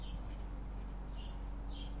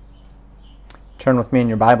Turn with me in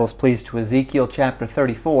your Bibles, please, to Ezekiel chapter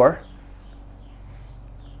 34.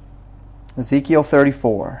 Ezekiel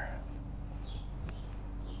 34.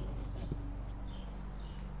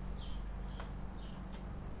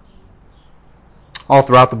 All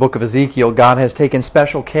throughout the book of Ezekiel, God has taken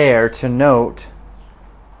special care to note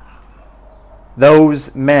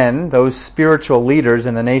those men, those spiritual leaders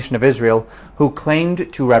in the nation of Israel who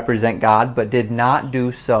claimed to represent God but did not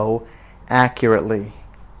do so accurately.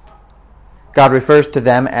 God refers to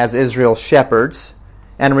them as Israel's shepherds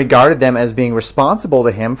and regarded them as being responsible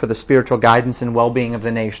to Him for the spiritual guidance and well-being of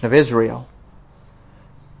the nation of Israel.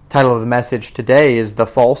 The title of the message today is The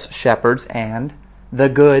False Shepherds and the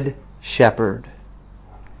Good Shepherd.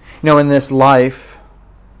 You know, in this life,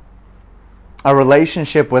 a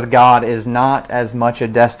relationship with God is not as much a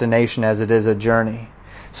destination as it is a journey.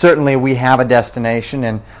 Certainly we have a destination,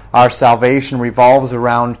 and our salvation revolves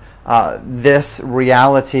around this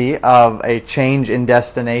reality of a change in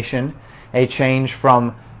destination, a change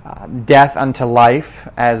from death unto life.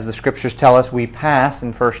 As the Scriptures tell us, we pass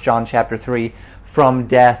in 1 John chapter 3 from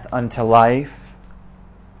death unto life.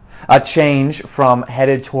 A change from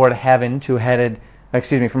headed toward heaven to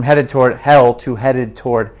from headed toward hell to headed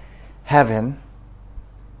toward heaven.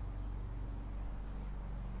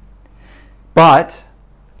 But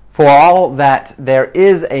for all that there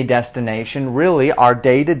is a destination, really our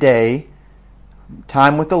day-to-day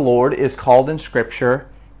time with the Lord is called in Scripture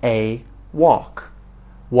a walk.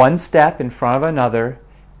 One step in front of another,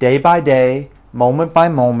 day by day, moment by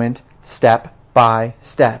moment, step by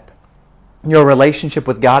step. Your relationship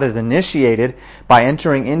with God is initiated by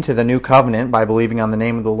entering into the new covenant, by believing on the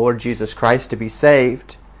name of the Lord Jesus Christ to be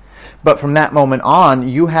saved. But from that moment on,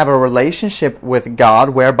 you have a relationship with God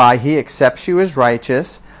whereby He accepts you as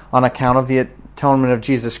righteous on account of the atonement of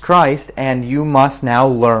Jesus Christ, and you must now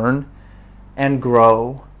learn and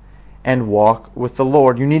grow and walk with the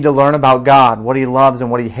Lord. You need to learn about God, what He loves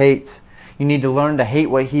and what He hates. You need to learn to hate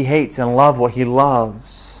what He hates and love what He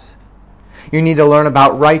loves. You need to learn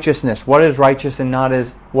about righteousness, what is righteous and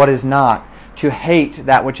what is not. To hate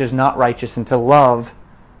that which is not righteous and to love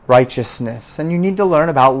righteousness. And you need to learn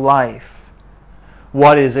about life.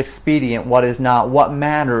 What is expedient, what is not, what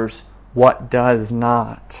matters, what does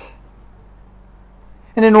not.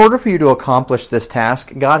 And in order for you to accomplish this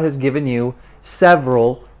task, God has given you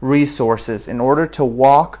several resources in order to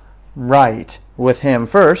walk right with Him.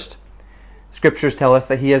 First, Scriptures tell us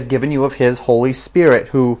that He has given you of His Holy Spirit,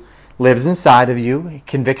 who lives inside of you, He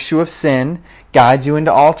convicts you of sin, guides you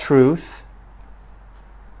into all truth,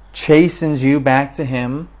 chastens you back to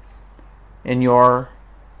Him in your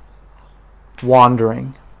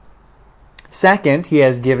wandering. Second, He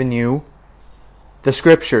has given you the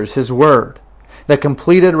Scriptures, His Word, the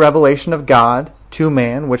completed revelation of God to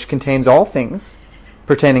man, which contains all things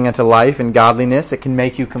pertaining unto life and godliness. It can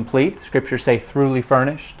make you complete. Scriptures say, thoroughly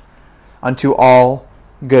furnished unto all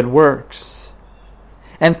good works.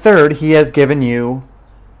 And third, He has given you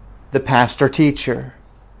the pastor-teacher,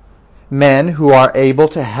 men who are able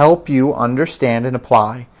to help you understand and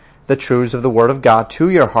apply the truths of the Word of God to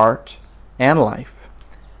your heart and life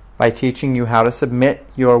by teaching you how to submit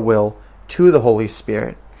your will to the Holy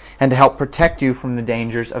Spirit and to help protect you from the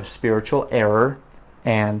dangers of spiritual error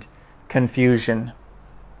and confusion.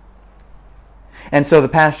 And so the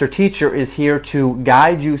pastor-teacher is here to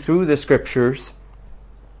guide you through the Scriptures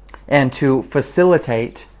and to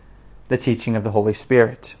facilitate the teaching of the Holy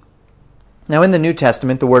Spirit. Now in the New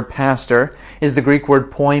Testament, the word pastor is the Greek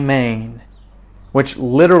word poimen, which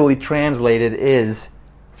literally translated is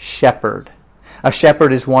shepherd. A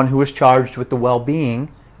shepherd is one who is charged with the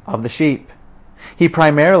well-being of the sheep. He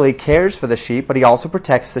primarily cares for the sheep, but he also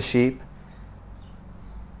protects the sheep.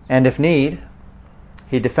 And if need,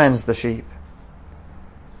 he defends the sheep.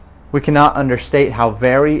 We cannot understate how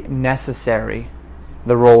very necessary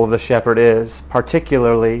the role of the shepherd is,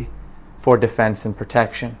 particularly for defense and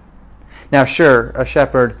protection. Now sure, a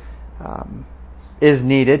shepherd is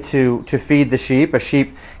needed to feed the sheep. A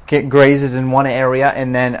sheep grazes in one area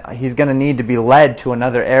and then he's going to need to be led to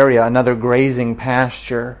another area, another grazing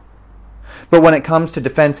pasture. But when it comes to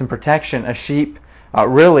defense and protection, a sheep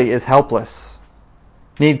really is helpless,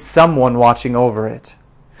 needs someone watching over it.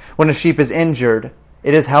 When a sheep is injured,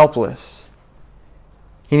 it is helpless.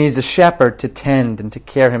 He needs a shepherd to tend and to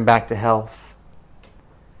carry him back to health.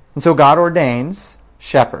 And so God ordains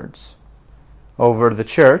shepherds over the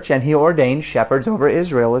church, and He ordained shepherds over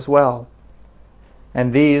Israel as well.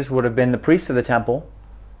 And these would have been the priests of the temple,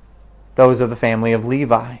 those of the family of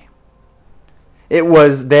Levi. It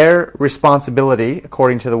was their responsibility,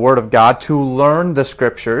 according to the Word of God, to learn the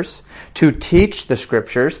Scriptures, to teach the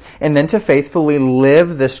Scriptures, and then to faithfully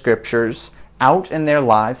live the Scriptures out in their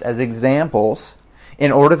lives as examples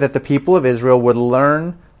in order that the people of Israel would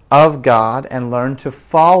learn of God and learn to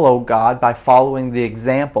follow God by following the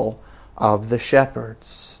example of the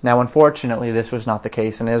shepherds. Now, unfortunately, this was not the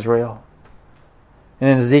case in Israel. And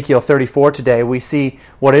in Ezekiel 34 today, we see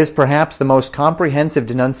what is perhaps the most comprehensive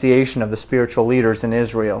denunciation of the spiritual leaders in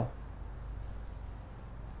Israel.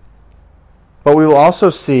 But we will also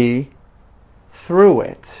see through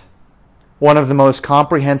it one of the most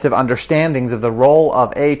comprehensive understandings of the role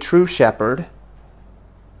of a true shepherd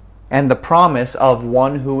and the promise of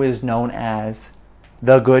one who is known as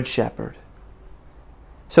the Good Shepherd.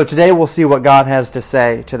 So today we'll see what God has to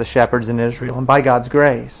say to the shepherds in Israel, and by God's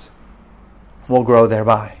grace, we'll grow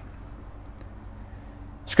thereby.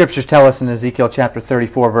 Scriptures tell us in Ezekiel chapter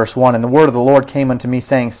 34, verse 1, "And the word of the Lord came unto me,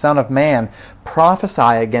 saying, Son of man, prophesy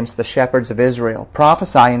against the shepherds of Israel.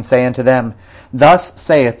 Prophesy and say unto them, Thus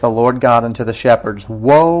saith the Lord God unto the shepherds,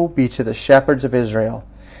 Woe be to the shepherds of Israel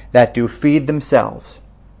that do feed themselves.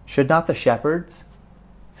 Should not the shepherds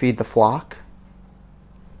feed the flock?"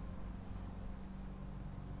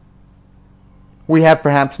 We have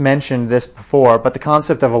perhaps mentioned this before, but the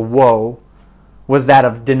concept of a woe was that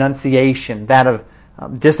of denunciation, that of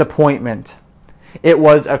disappointment. It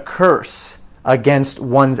was a curse against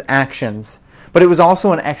one's actions, but it was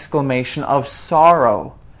also an exclamation of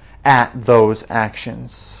sorrow at those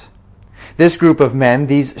actions. This group of men,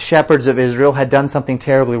 these shepherds of Israel, had done something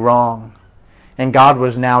terribly wrong, and God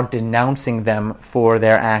was now denouncing them for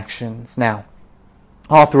their actions. Now,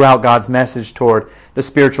 all throughout God's message toward the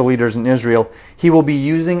spiritual leaders in Israel, He will be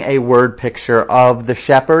using a word picture of the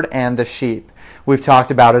shepherd and the sheep. We've talked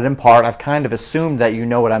about it in part. I've kind of assumed that you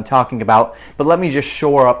know what I'm talking about, but let me just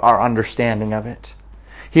shore up our understanding of it.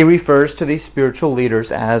 He refers to these spiritual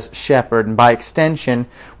leaders as shepherd, and by extension,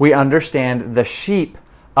 we understand the sheep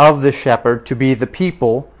of the shepherd to be the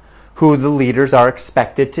people who the leaders are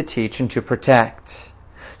expected to teach and to protect.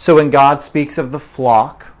 So when God speaks of the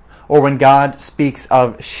flock, or when God speaks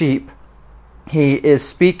of sheep, He is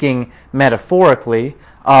speaking metaphorically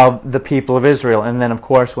of the people of Israel. And then, of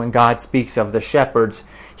course, when God speaks of the shepherds,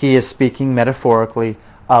 He is speaking metaphorically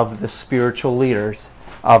of the spiritual leaders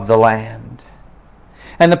of the land.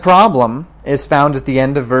 And the problem is found at the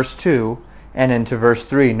end of verse 2 and into verse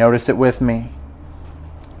 3. Notice it with me.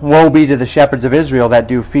 "Woe be to the shepherds of Israel that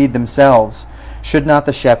do feed themselves. Should not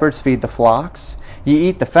the shepherds feed the flocks? Ye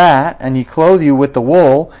eat the fat, and ye clothe you with the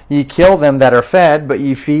wool. Ye kill them that are fed, but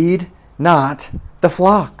ye feed not the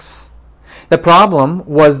flocks." The problem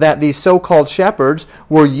was that these so-called shepherds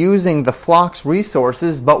were using the flock's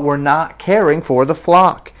resources, but were not caring for the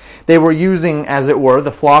flock. They were using, as it were,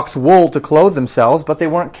 the flock's wool to clothe themselves, but they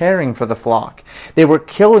weren't caring for the flock. They were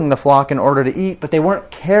killing the flock in order to eat, but they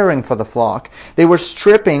weren't caring for the flock. They were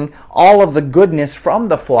stripping all of the goodness from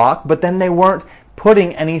the flock, but then they weren't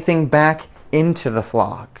putting anything back into the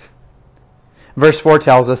flock. Verse 4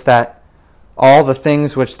 tells us that all the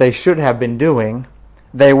things which they should have been doing,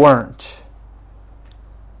 they weren't.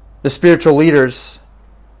 The spiritual leaders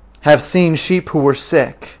have seen sheep who were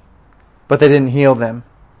sick, but they didn't heal them.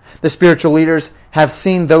 The spiritual leaders have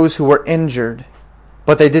seen those who were injured,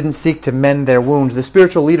 but they didn't seek to mend their wounds. The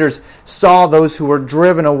spiritual leaders saw those who were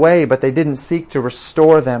driven away, but they didn't seek to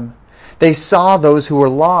restore them. They saw those who were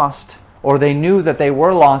lost, or they knew that they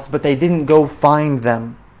were lost, but they didn't go find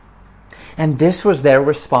them. And this was their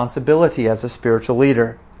responsibility as a spiritual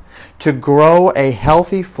leader, to grow a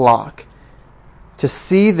healthy flock, to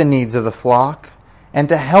see the needs of the flock, and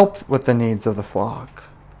to help with the needs of the flock.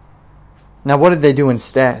 Now, what did they do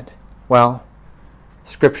instead? Well,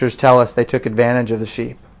 Scriptures tell us they took advantage of the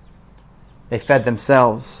sheep. They fed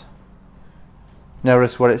themselves.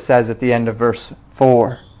 Notice what it says at the end of verse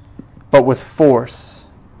 4. "But with force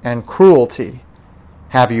and cruelty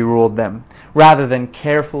have you ruled them, rather than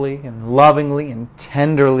carefully and lovingly and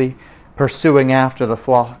tenderly pursuing after the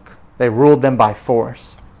flock. They ruled them by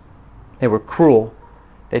force. They were cruel.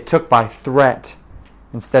 They took by threat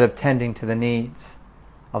instead of tending to the needs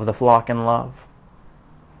of the flock in love."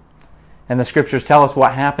 And the Scriptures tell us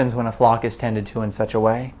what happens when a flock is tended to in such a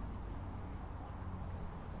way.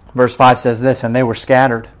 Verse 5 says this, "And they were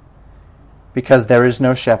scattered, because there is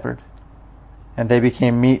no shepherd. And they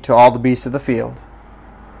became meat to all the beasts of the field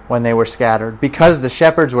when they were scattered." Because the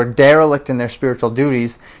shepherds were derelict in their spiritual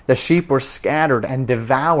duties, the sheep were scattered and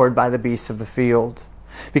devoured by the beasts of the field.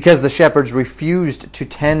 Because the shepherds refused to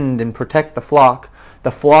tend and protect the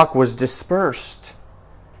flock was dispersed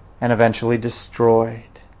and eventually destroyed.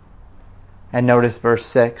 And notice verse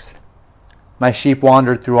 6. "My sheep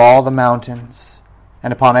wandered through all the mountains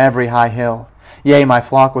and upon every high hill. Yea, my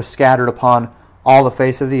flock was scattered upon all the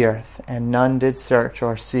face of the earth, and none did search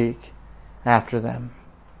or seek after them.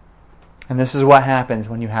 And this is what happens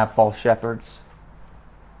when you have false shepherds.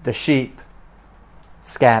 The sheep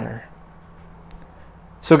scatter.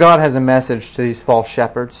 So God has a message to these false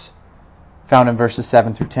shepherds, found in verses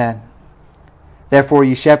 7 through 10. Therefore,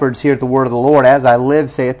 ye shepherds, hear the word of the Lord. As I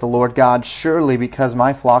live, saith the Lord God, surely because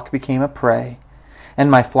my flock became a prey,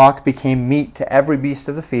 and my flock became meat to every beast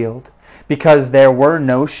of the field, because there were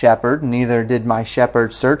no shepherd, neither did my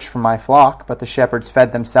shepherds search for my flock, but the shepherds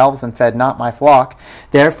fed themselves and fed not my flock.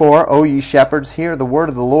 Therefore, O ye shepherds, hear the word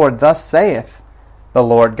of the Lord. Thus saith the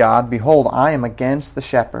Lord God, behold, I am against the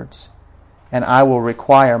shepherds, and I will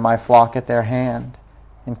require my flock at their hand,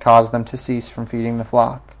 and cause them to cease from feeding the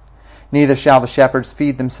flock. Neither shall the shepherds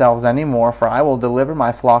feed themselves any more, for I will deliver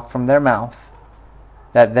my flock from their mouth,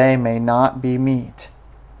 that they may not be meat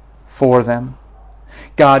for them.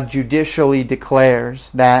 God judicially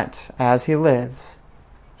declares that, as He lives,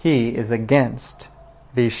 He is against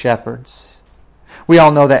these shepherds. We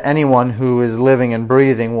all know that anyone who is living and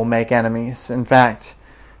breathing will make enemies. In fact,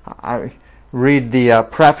 I read the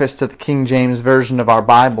preface to the King James Version of our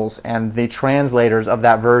Bibles, and the translators of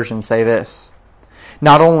that version say this: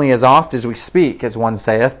 not only as oft as we speak, as one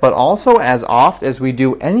saith, but also as oft as we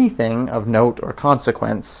do anything of note or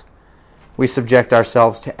consequence, we subject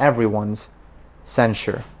ourselves to everyone's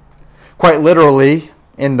censure. Quite literally,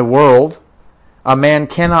 in the world, a man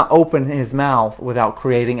cannot open his mouth without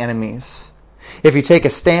creating enemies. If you take a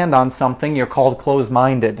stand on something, you're called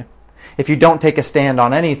closed-minded. If you don't take a stand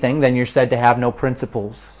on anything, then you're said to have no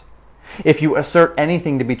principles. If you assert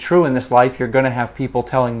anything to be true in this life, you're going to have people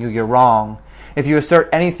telling you you're wrong. If you assert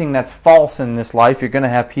anything that's false in this life, you're going to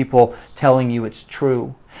have people telling you it's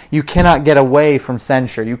true. You cannot get away from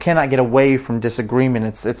censure. You cannot get away from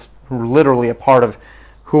disagreement. It's literally a part of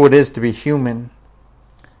who it is to be human.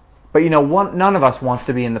 But none of us wants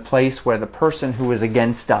to be in the place where the person who is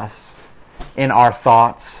against us in our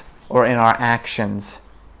thoughts or in our actions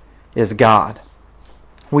is God.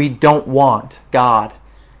 We don't want God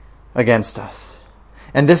against us.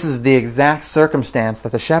 And this is the exact circumstance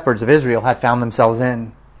that the shepherds of Israel had found themselves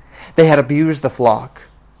in. They had abused the flock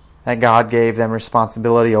that God gave them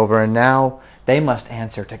responsibility over, and now they must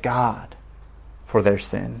answer to God for their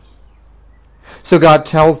sin. So God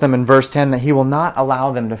tells them in verse 10 that He will not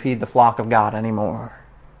allow them to feed the flock of God anymore.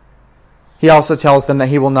 He also tells them that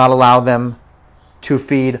He will not allow them to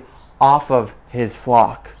feed off of His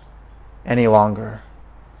flock any longer.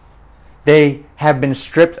 They have been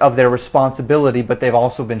stripped of their responsibility, but they've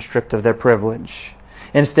also been stripped of their privilege.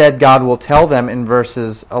 Instead, God will tell them in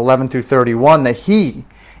verses 11 through 31 that He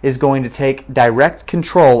is going to take direct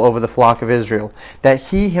control over the flock of Israel, that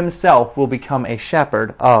He Himself will become a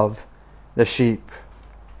shepherd of the sheep.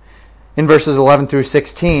 In verses 11 through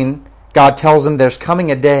 16, God tells them there's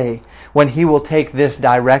coming a day when He will take this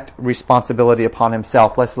direct responsibility upon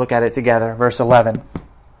Himself. Let's look at it together. Verse 11.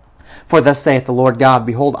 For thus saith the Lord God,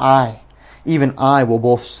 behold, I, even I, will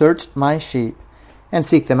both search my sheep and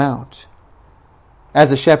seek them out.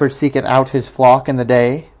 As a shepherd seeketh out his flock in the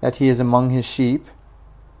day that he is among his sheep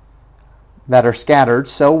that are scattered,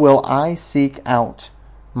 so will I seek out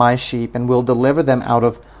my sheep, and will deliver them out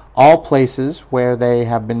of all places where they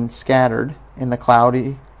have been scattered in the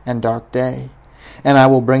cloudy and dark day. And I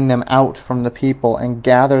will bring them out from the people, and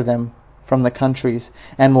gather them from the countries,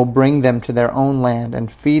 and will bring them to their own land,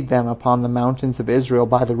 and feed them upon the mountains of Israel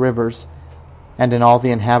by the rivers, and in all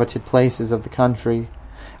the inhabited places of the country.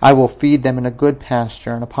 I will feed them in a good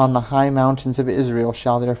pasture, and upon the high mountains of Israel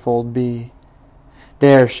shall their fold be.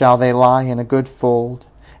 There shall they lie in a good fold,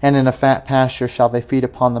 and in a fat pasture shall they feed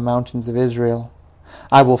upon the mountains of Israel.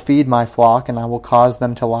 I will feed my flock, and I will cause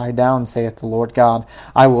them to lie down, saith the Lord God.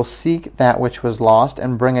 I will seek that which was lost,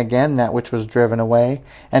 and bring again that which was driven away.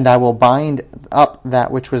 And I will bind up that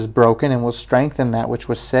which was broken, and will strengthen that which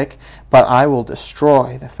was sick. But I will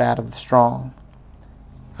destroy the fat of the strong.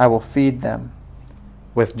 I will feed them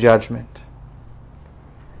with judgment.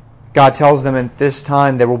 God tells them at this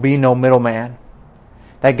time there will be no middleman,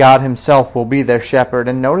 that God Himself will be their shepherd.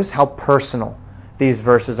 And notice how personal these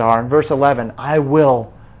verses are. In verse 11, I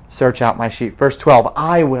will search out my sheep. Verse 12,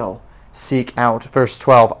 I will seek out. Verse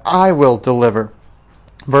 12, I will deliver.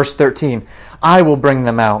 Verse 13, I will bring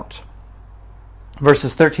them out.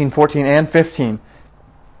 Verses 13, 14, and 15,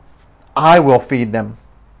 I will feed them.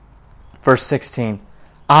 Verse 16,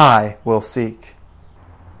 I will seek.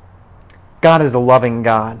 God is a loving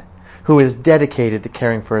God who is dedicated to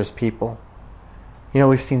caring for His people.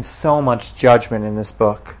 We've seen so much judgment in this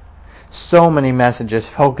book. So many messages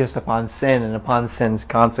focused upon sin and upon sin's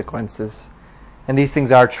consequences. And these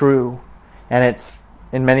things are true. And it's,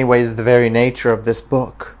 in many ways, the very nature of this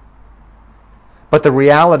book. But the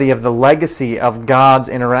reality of the legacy of God's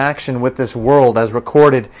interaction with this world as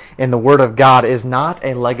recorded in the Word of God is not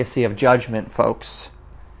a legacy of judgment, folks.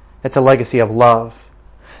 It's a legacy of love.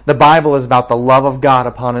 The Bible is about the love of God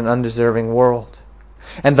upon an undeserving world.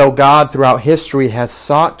 And though God throughout history has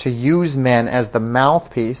sought to use men as the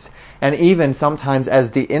mouthpiece and even sometimes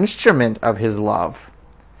as the instrument of His love,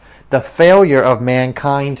 the failure of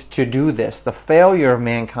mankind to do this, the failure of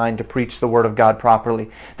mankind to preach the Word of God properly,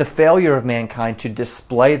 the failure of mankind to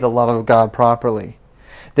display the love of God properly,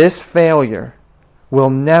 this failure will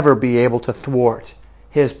never be able to thwart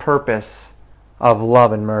His purpose of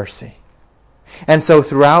love and mercy. And so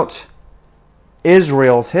throughout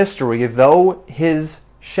Israel's history, though His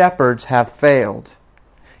shepherds have failed,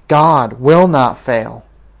 God will not fail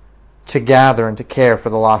to gather and to care for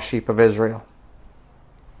the lost sheep of Israel.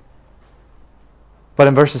 But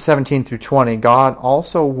in verses 17 through 20, God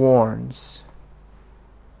also warns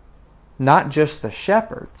not just the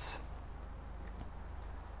shepherds,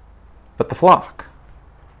 but the flock.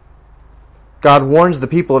 God warns the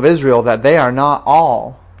people of Israel that they are not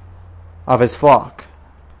all of His flock,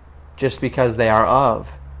 just because they are of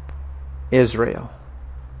Israel.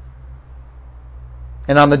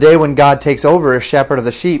 And on the day when God takes over as shepherd of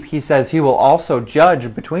the sheep, He says He will also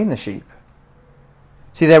judge between the sheep.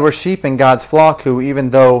 See, there were sheep in God's flock who, even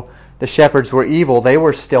though the shepherds were evil, they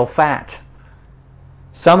were still fat.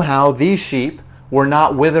 Somehow these sheep were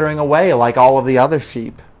not withering away like all of the other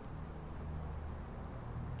sheep.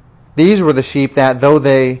 These were the sheep that, though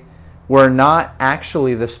they were not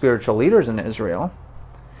actually the spiritual leaders in Israel,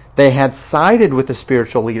 they had sided with the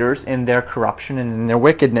spiritual leaders in their corruption and in their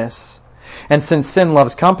wickedness. And since sin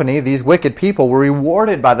loves company, these wicked people were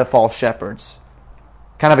rewarded by the false shepherds.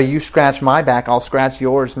 Kind of a you scratch my back, I'll scratch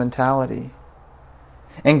yours mentality.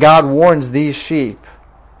 And God warns these sheep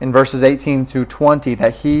in verses 18 through 20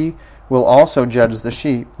 that He will also judge the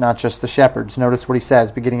sheep, not just the shepherds. Notice what He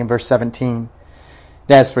says, beginning in verse 17.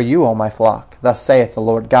 As for you, O my flock, thus saith the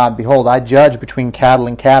Lord God, behold, I judge between cattle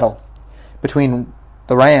and cattle, between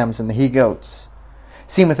the rams and the he-goats.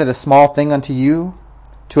 Seemeth it a small thing unto you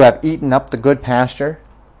to have eaten up the good pasture,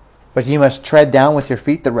 but ye must tread down with your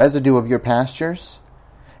feet the residue of your pastures?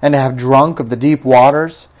 And to have drunk of the deep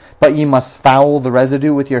waters, but ye must foul the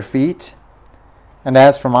residue with your feet? And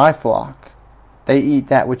as for my flock, they eat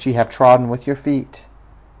that which ye have trodden with your feet,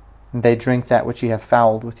 and they drink that which ye have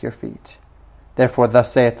fouled with your feet. Therefore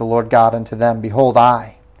thus saith the Lord God unto them, behold,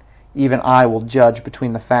 I, even I, will judge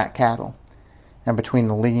between the fat cattle and between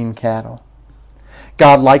the lean cattle.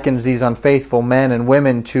 God likens these unfaithful men and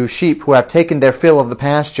women to sheep who have taken their fill of the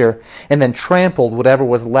pasture and then trampled whatever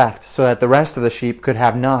was left so that the rest of the sheep could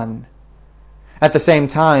have none. At the same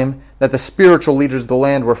time that the spiritual leaders of the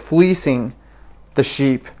land were fleecing the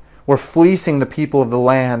sheep, were fleecing the people of the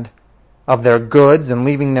land of their goods and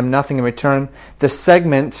leaving them nothing in return, the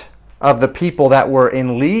segment of the people that were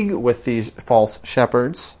in league with these false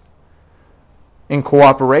shepherds, in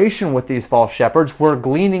cooperation with these false shepherds, were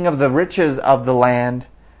gleaning of the riches of the land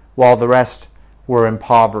while the rest were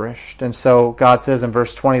impoverished. And so God says in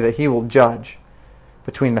verse 20 that He will judge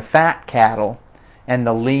between the fat cattle and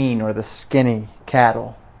the lean or the skinny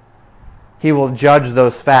cattle. He will judge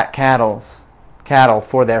those fat cattle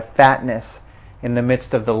for their fatness in the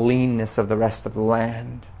midst of the leanness of the rest of the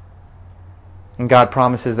land. And God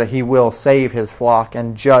promises that He will save His flock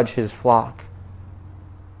and judge His flock.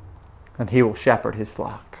 And He will shepherd His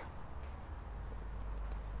flock.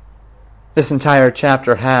 This entire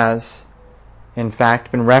chapter has, in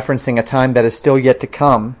fact, been referencing a time that is still yet to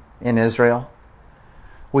come in Israel.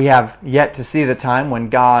 We have yet to see the time when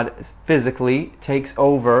God physically takes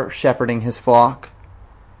over shepherding His flock.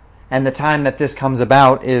 And the time that this comes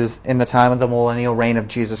about is in the time of the millennial reign of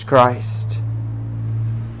Jesus Christ.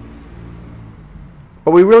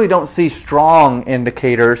 But we really don't see strong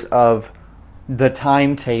indicators of the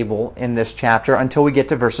timetable in this chapter until we get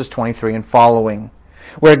to verses 23 and following,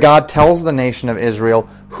 where God tells the nation of Israel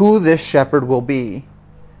who this shepherd will be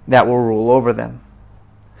that will rule over them.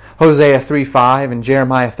 Hosea 3:5 and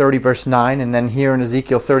Jeremiah 30 verse 9, and then here in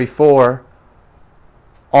Ezekiel 34,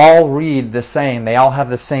 all read the same. They all have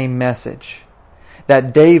the same message,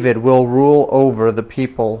 that David will rule over the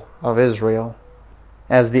people of Israel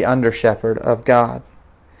as the under-shepherd of God.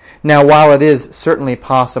 Now, while it is certainly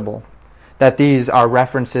possible that these are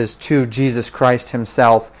references to Jesus Christ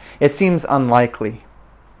Himself, it seems unlikely.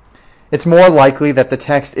 It's more likely that the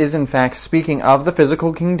text is in fact speaking of the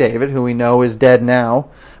physical King David, who we know is dead now,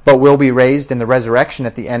 but will be raised in the resurrection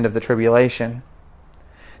at the end of the tribulation.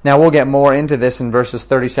 Now we'll get more into this in verses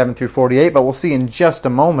 37 through 48, but we'll see in just a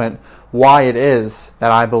moment why it is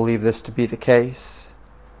that I believe this to be the case.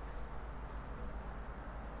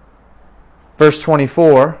 Verse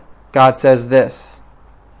 24, God says this,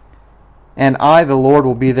 "And I, the Lord,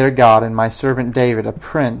 will be their God, and my servant David, a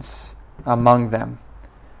prince among them.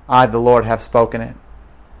 I, the Lord, have spoken it."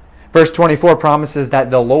 Verse 24 promises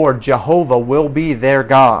that the Lord, Jehovah, will be their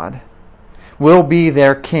God, will be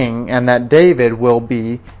their king, and that David will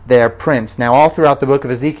be their prince. Now, all throughout the book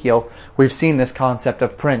of Ezekiel, we've seen this concept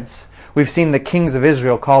of prince. We've seen the kings of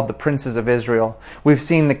Israel called the princes of Israel. We've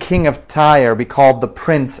seen the king of Tyre be called the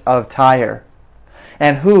prince of Tyre.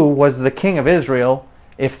 And who was the king of Israel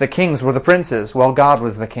if the kings were the princes? Well, God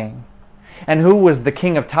was the king. And who was the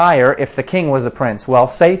king of Tyre if the king was a prince? Well,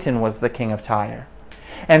 Satan was the king of Tyre.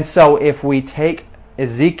 And so if we take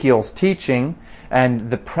Ezekiel's teaching and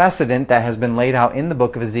the precedent that has been laid out in the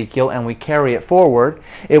book of Ezekiel and we carry it forward,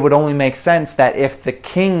 it would only make sense that if the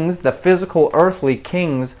kings, the physical earthly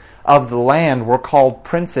kings of the land were called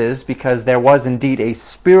princes because there was indeed a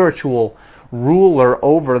spiritual ruler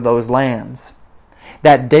over those lands,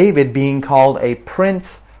 that David being called a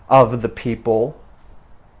prince of the people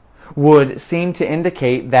would seem to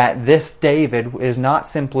indicate that this David is not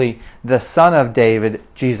simply the son of David,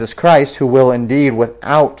 Jesus Christ, who will indeed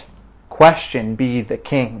without question be the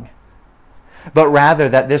king, but rather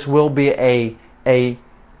that this will be a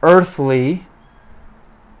earthly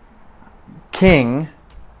king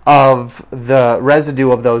of the residue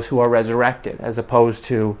of those who are resurrected, as opposed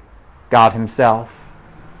to God himself,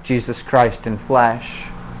 Jesus Christ in flesh,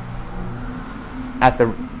 at the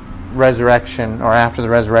resurrection or after the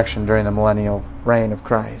resurrection during the millennial reign of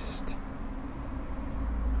Christ.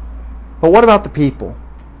 But what about the people?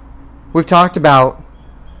 We've talked about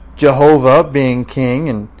Jehovah being king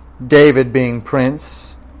and David being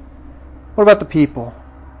prince. What about the people?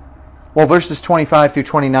 Well, verses 25 through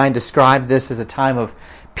 29 describe this as a time of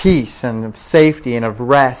peace and of safety and of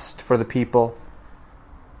rest for the people.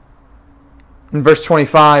 In verse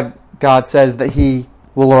 25, God says that He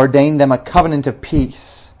will ordain them a covenant of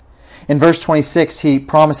peace. In verse 26, He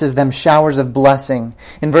promises them showers of blessing.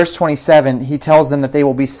 In verse 27, He tells them that they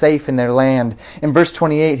will be safe in their land. In verse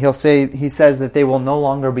 28, He says that they will no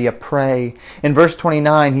longer be a prey. In verse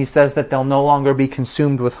 29, He says that they'll no longer be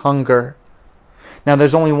consumed with hunger. Now,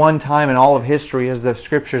 there's only one time in all of history, as the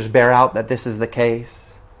Scriptures bear out, that this is the case.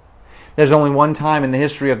 There's only one time in the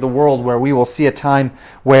history of the world where we will see a time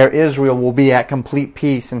where Israel will be at complete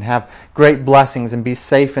peace and have great blessings and be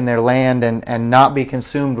safe in their land and not be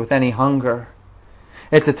consumed with any hunger.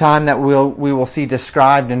 It's a time that we will see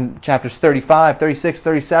described in chapters 35, 36,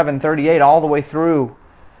 37, 38, all the way through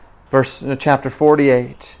chapter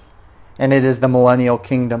 48. And it is the millennial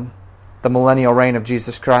kingdom, the millennial reign of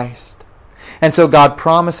Jesus Christ. And so God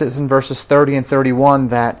promises in verses 30 and 31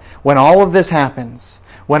 that when all of this happens,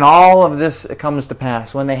 when all of this comes to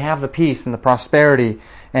pass, when they have the peace and the prosperity,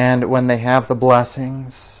 and when they have the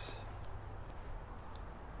blessings,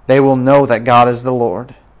 they will know that God is the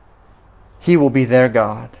Lord. He will be their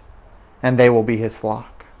God, and they will be His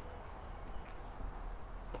flock.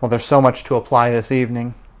 Well, there's so much to apply this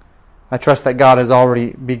evening. I trust that God has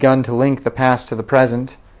already begun to link the past to the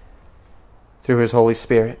present through His Holy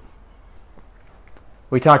Spirit.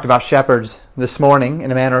 We talked about shepherds this morning,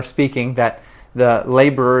 in a manner of speaking, that the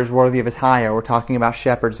laborer is worthy of his hire. We're talking about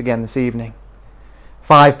shepherds again this evening.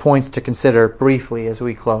 5 points to consider briefly as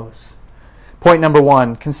we close. Point number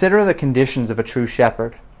 1, consider the conditions of a true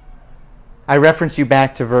shepherd. I reference you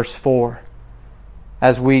back to verse 4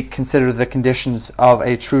 as we consider the conditions of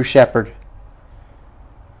a true shepherd.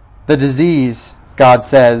 The disease, God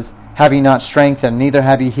says, have ye not strengthened, neither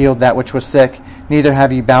have ye healed that which was sick, neither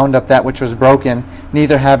have ye bound up that which was broken,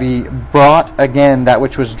 neither have ye brought again that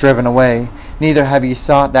which was driven away, neither have ye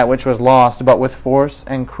sought that which was lost, but with force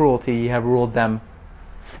and cruelty ye have ruled them.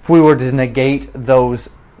 If we were to negate those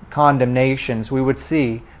condemnations, we would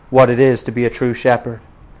see what it is to be a true shepherd.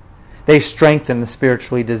 They strengthen the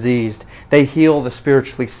spiritually diseased. They heal the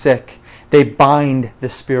spiritually sick. They bind the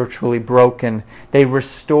spiritually broken. They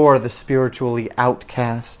restore the spiritually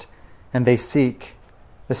outcast. And they seek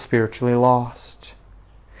the spiritually lost.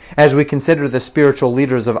 As we consider the spiritual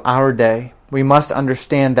leaders of our day, we must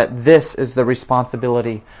understand that this is the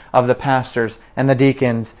responsibility of the pastors and the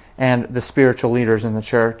deacons and the spiritual leaders in the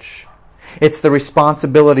church. It's the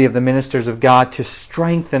responsibility of the ministers of God to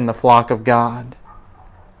strengthen the flock of God.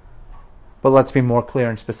 But let's be more clear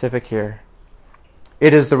and specific here.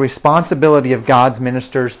 It is the responsibility of God's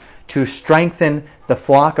ministers to strengthen the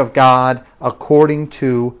flock of God according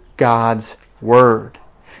to God's Word.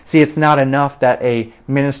 See, it's not enough that a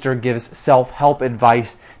minister gives self-help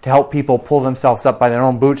advice to help people pull themselves up by their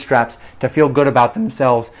own bootstraps, to feel good about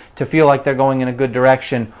themselves, to feel like they're going in a good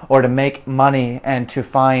direction, or to make money and to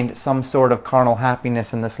find some sort of carnal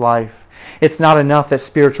happiness in this life. It's not enough that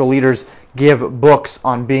spiritual leaders give books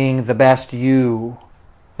on being the best you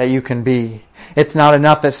that you can be. It's not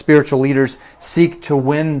enough that spiritual leaders seek to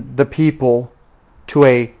win the people to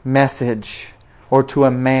a message or to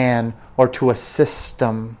a man or to a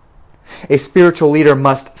system. A spiritual leader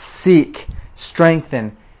must seek,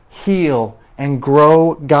 strengthen, heal, and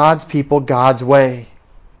grow God's people God's way.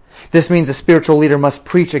 This means a spiritual leader must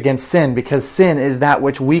preach against sin, because sin is that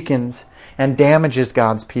which weakens and damages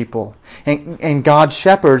God's people. And God's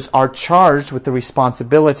shepherds are charged with the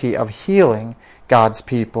responsibility of healing God's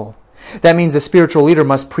people. That means a spiritual leader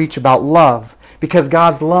must preach about love, because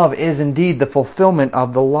God's love is indeed the fulfillment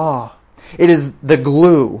of the law. It is the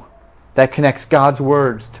glue that connects God's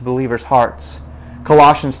words to believers' hearts.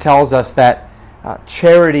 Colossians tells us that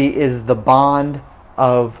charity is the bond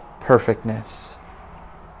of perfectness.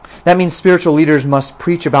 That means spiritual leaders must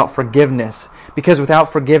preach about forgiveness, because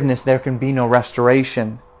without forgiveness there can be no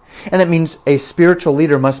restoration. And it means a spiritual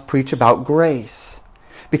leader must preach about grace,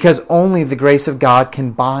 because only the grace of God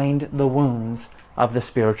can bind the wounds of the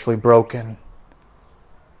spiritually broken.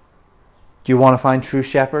 Do you want to find true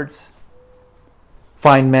shepherds?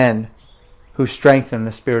 Find men who strengthen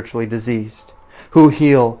the spiritually diseased, who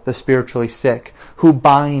heal the spiritually sick, who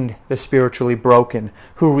bind the spiritually broken,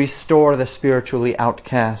 who restore the spiritually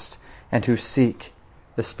outcast, and who seek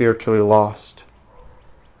the spiritually lost.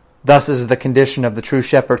 Thus is the condition of the true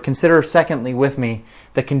shepherd. Consider, secondly, with me,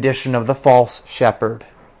 the condition of the false shepherd.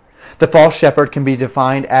 The false shepherd can be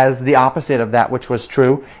defined as the opposite of that which was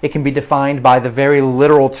true. It can be defined by the very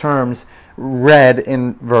literal terms read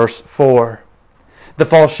in verse 4. The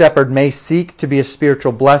false shepherd may seek to be a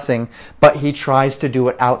spiritual blessing, but he tries to do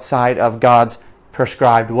it outside of God's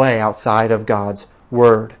prescribed way, outside of God's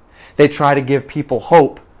word. They try to give people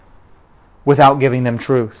hope without giving them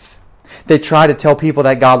truth. They try to tell people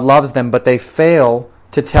that God loves them, but they fail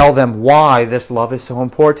to tell them why this love is so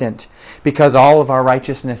important. Because all of our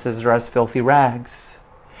righteousnesses are as filthy rags,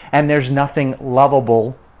 and there's nothing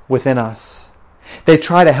lovable within us. They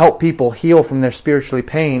try to help people heal from their spiritual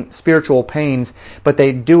pains, but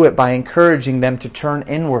they do it by encouraging them to turn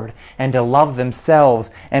inward and to love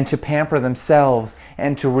themselves and to pamper themselves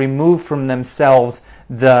and to remove from themselves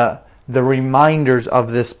the reminders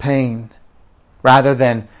of this pain, rather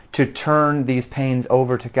than to turn these pains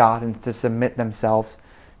over to God and to submit themselves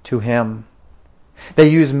to Him. They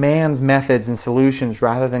use man's methods and solutions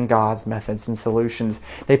rather than God's methods and solutions.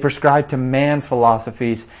 They prescribe to man's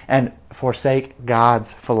philosophies and forsake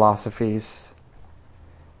God's philosophies.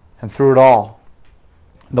 And through it all,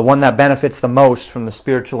 the one that benefits the most from the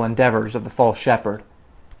spiritual endeavors of the false shepherd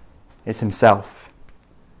is himself.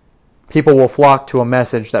 People will flock to a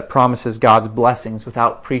message that promises God's blessings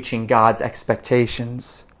without preaching God's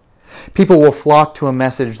expectations. People will flock to a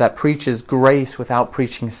message that preaches grace without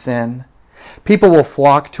preaching sin. People will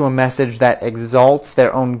flock to a message that exalts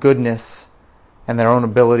their own goodness and their own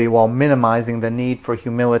ability while minimizing the need for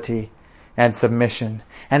humility and submission.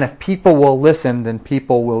 And if people will listen, then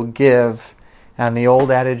people will give. And the old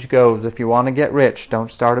adage goes, if you want to get rich,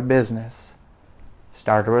 don't start a business.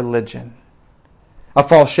 Start a religion. A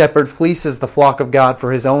false shepherd fleeces the flock of God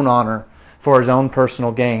for his own honor, for his own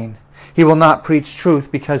personal gain. He will not preach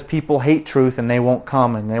truth because people hate truth and they won't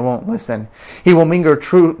come and they won't listen. He will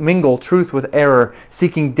mingle truth with error,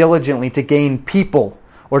 seeking diligently to gain people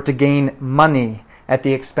or to gain money at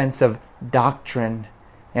the expense of doctrine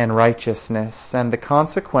and righteousness. And the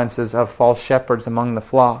consequences of false shepherds among the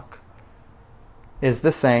flock is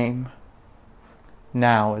the same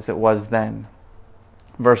now as it was then.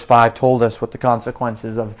 Verse 5 told us what the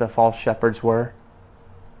consequences of the false shepherds were.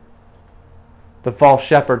 The false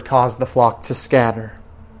shepherd caused the flock to scatter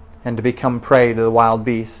and to become prey to the wild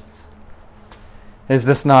beasts. Is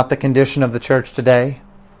this not the condition of the church today?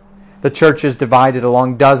 The church is divided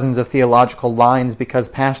along dozens of theological lines because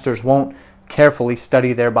pastors won't carefully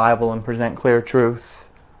study their Bible and present clear truth.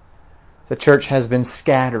 The church has been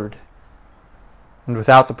scattered, and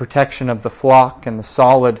without the protection of the flock and the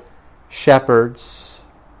solid shepherds,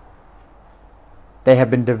 they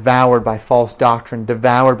have been devoured by false doctrine,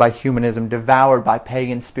 devoured by humanism, devoured by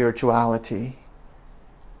pagan spirituality,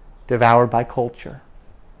 devoured by culture.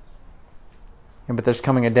 But there's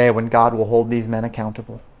coming a day when God will hold these men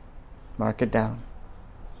accountable. Mark it down.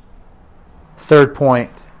 Third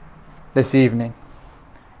point this evening.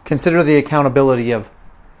 Consider the accountability of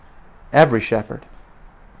every shepherd,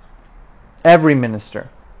 every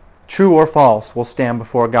minister, true or false, will stand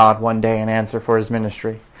before God one day and answer for his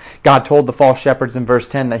ministry. God told the false shepherds in verse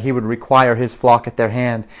 10 that he would require his flock at their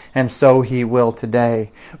hand, and so he will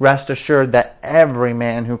today. Rest assured that every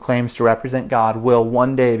man who claims to represent God will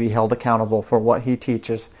one day be held accountable for what he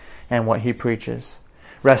teaches and what he preaches.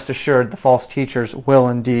 Rest assured the false teachers will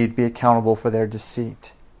indeed be accountable for their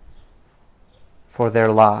deceit, for their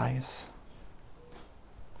lies.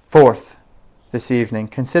 Fourth, this evening,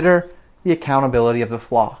 consider the accountability of the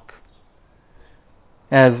flock.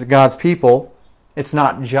 As God's people, it's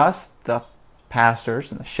not just the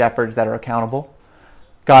pastors and the shepherds that are accountable.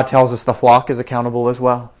 God tells us the flock is accountable as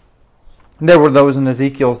well. There were those in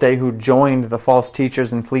Ezekiel's day who joined the false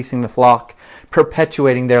teachers in fleecing the flock,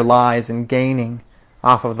 perpetuating their lies and gaining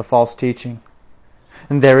off of the false teaching.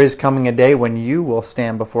 And there is coming a day when you will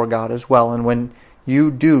stand before God as well. And when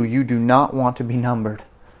you do not want to be numbered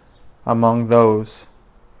among those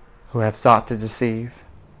who have sought to deceive.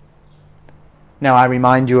 Now I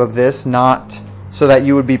remind you of this not so that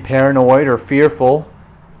you would be paranoid or fearful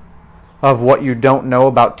of what you don't know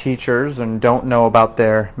about teachers and don't know about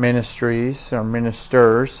their ministries or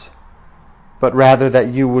ministers, but rather that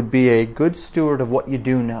you would be a good steward of what you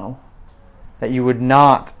do know, that you would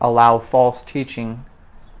not allow false teaching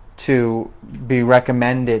to be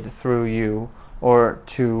recommended through you or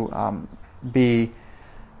to be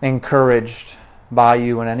encouraged by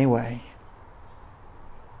you in any way.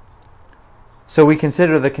 So we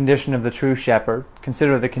consider the condition of the true shepherd,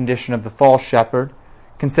 consider the condition of the false shepherd,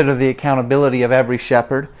 consider the accountability of every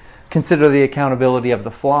shepherd, consider the accountability of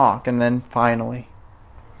the flock, and then finally,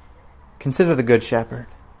 consider the good shepherd.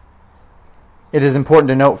 It is important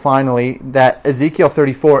to note finally that Ezekiel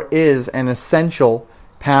 34 is an essential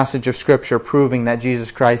passage of Scripture proving that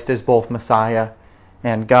Jesus Christ is both Messiah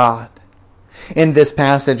and God. In this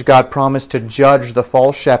passage, God promised to judge the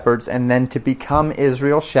false shepherds and then to become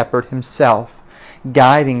Israel's shepherd himself,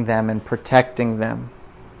 guiding them and protecting them.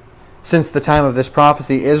 Since the time of this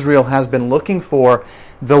prophecy, Israel has been looking for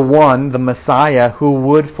the one, the Messiah, who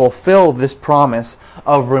would fulfill this promise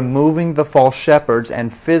of removing the false shepherds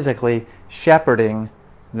and physically shepherding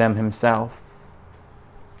them himself.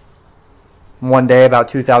 One day, about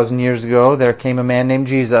 2,000 years ago, there came a man named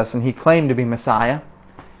Jesus, and he claimed to be Messiah.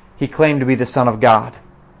 He claimed to be the Son of God.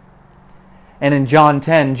 And in John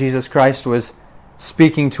 10, Jesus Christ was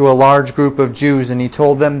speaking to a large group of Jews, and he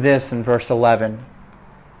told them this in verse 11.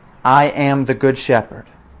 I am the good shepherd.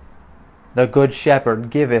 The good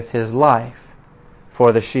shepherd giveth his life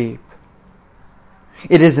for the sheep.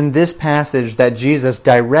 It is in this passage that Jesus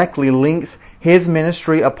directly links his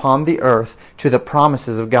ministry upon the earth to the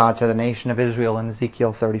promises of God to the nation of Israel in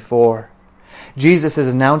Ezekiel 34. Jesus is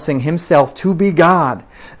announcing himself to be God,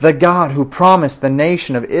 the God who promised the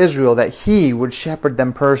nation of Israel that he would shepherd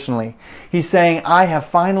them personally. He's saying, I have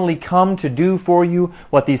finally come to do for you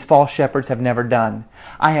what these false shepherds have never done.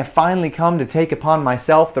 I have finally come to take upon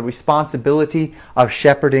myself the responsibility of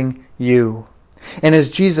shepherding you. And as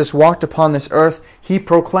Jesus walked upon this earth, he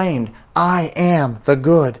proclaimed, I am the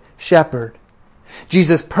good shepherd.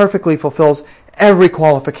 Jesus perfectly fulfills every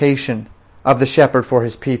qualification of the shepherd for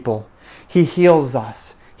his people. He heals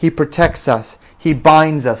us. He protects us. He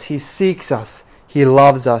binds us. He seeks us. He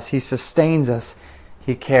loves us. He sustains us.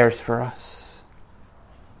 He cares for us.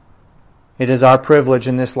 It is our privilege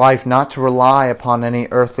in this life not to rely upon any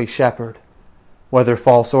earthly shepherd, whether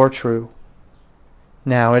false or true.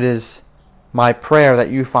 Now, it is my prayer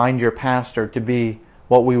that you find your pastor to be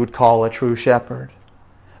what we would call a true shepherd.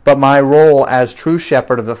 But my role as true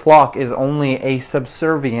shepherd of the flock is only a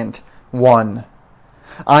subservient one.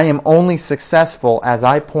 I am only successful as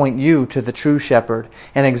I point you to the true shepherd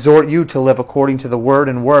and exhort you to live according to the word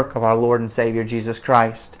and work of our Lord and Savior Jesus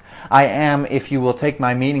Christ. I am, if you will take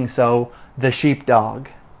my meaning so, the sheepdog.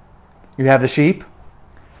 You have the sheep,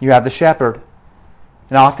 you have the shepherd.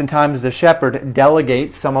 And oftentimes the shepherd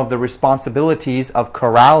delegates some of the responsibilities of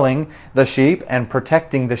corralling the sheep and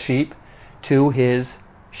protecting the sheep to his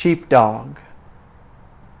sheepdog.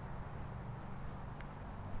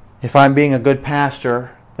 If I'm being a good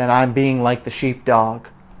pastor, then I'm being like the sheepdog.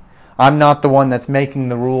 I'm not the one that's making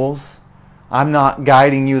the rules. I'm not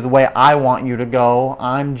guiding you the way I want you to go.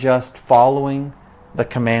 I'm just following the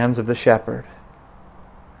commands of the shepherd.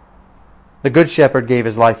 The good shepherd gave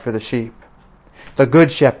his life for the sheep. The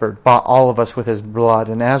good shepherd bought all of us with his blood.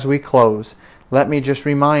 And as we close, let me just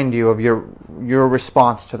remind you of your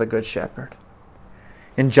response to the good shepherd.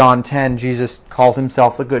 In John 10, Jesus called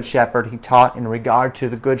himself the Good Shepherd. He taught in regard to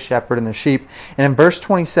the Good Shepherd and the sheep. And in verse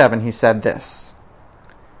 27, he said this,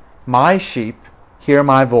 My sheep hear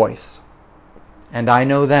my voice, and I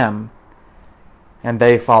know them, and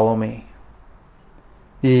they follow me.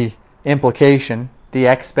 The implication, the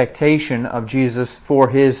expectation of Jesus for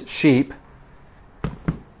his sheep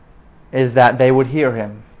is that they would hear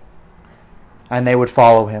him and they would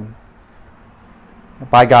follow him.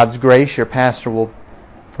 By God's grace, your pastor will,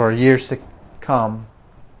 for years to come,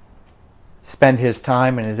 spend his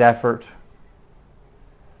time and his effort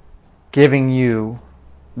giving you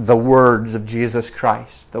the words of Jesus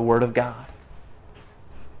Christ, the Word of God.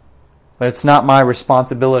 But it's not my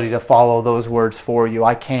responsibility to follow those words for you.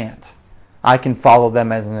 I can't. I can follow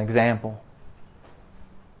them as an example.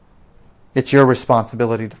 It's your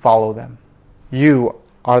responsibility to follow them. You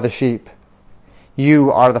are the sheep.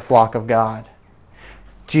 You are the flock of God.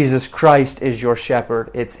 Jesus Christ is your shepherd.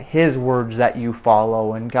 It's His words that you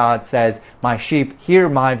follow. And God says, my sheep hear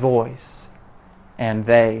my voice, and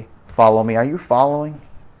they follow me. Are you following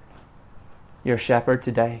your shepherd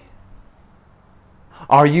today?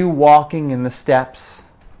 Are you walking in the steps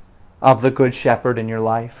of the Good Shepherd in your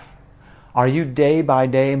life? Are you day by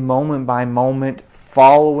day, moment by moment,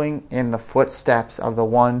 following in the footsteps of the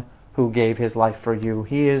one who gave His life for you?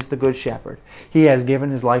 He is the Good Shepherd. He has given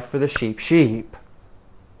His life for the sheep. Sheep,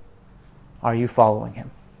 are you following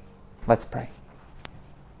Him? Let's pray.